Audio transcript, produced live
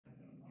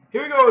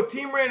Here we go.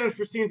 Team randoms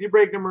for C&C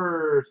break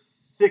number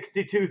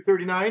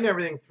 6239.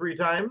 Everything 3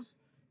 times.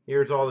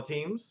 Here's all the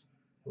teams.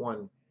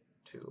 1,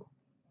 2,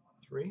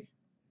 3.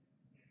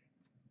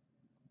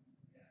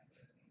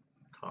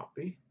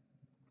 Copy.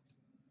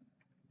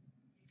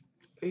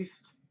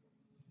 Paste.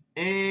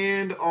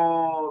 And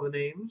all the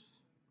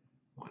names.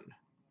 1,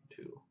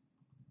 2,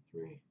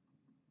 3.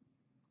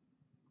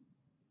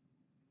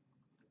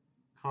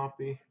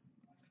 Copy.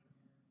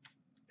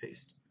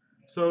 Paste.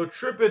 So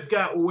Trippet's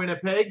got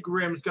Winnipeg,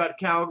 Grimm's got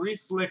Calgary,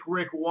 Slick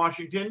Rick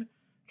Washington,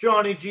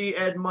 Johnny G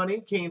Ed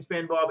Money, Canes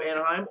fan Bob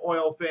Anaheim,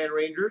 Oil fan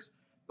Rangers,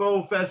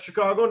 Bo Fest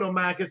Chicago,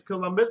 Nomakis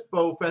Columbus,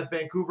 Bo Fest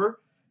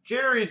Vancouver,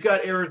 Jerry's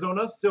got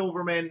Arizona,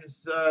 Silverman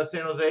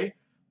San Jose,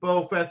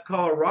 Bo Fest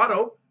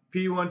Colorado,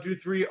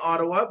 P123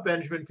 Ottawa,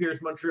 Benjamin Pierce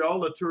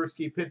Montreal,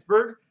 Latursky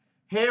Pittsburgh,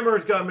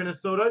 Hammer's got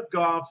Minnesota,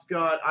 Goff's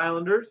got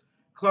Islanders,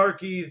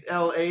 Clarkie's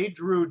LA,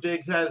 Drew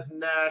Diggs has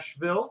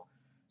Nashville,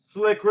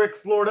 Slick Rick,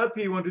 Florida.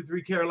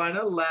 P123,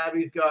 Carolina.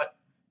 Labby's got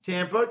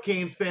Tampa.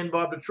 Canes fan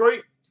Bob,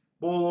 Detroit.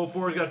 Bolo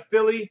 4's got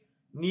Philly.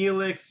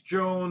 Neelix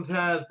Jones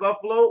has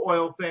Buffalo.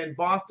 Oil fan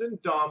Boston.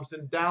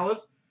 Domson,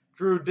 Dallas.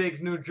 Drew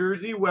Diggs, New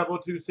Jersey.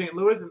 Webo 2, St.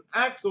 Louis. And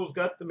Axel's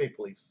got the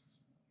Maple Leafs.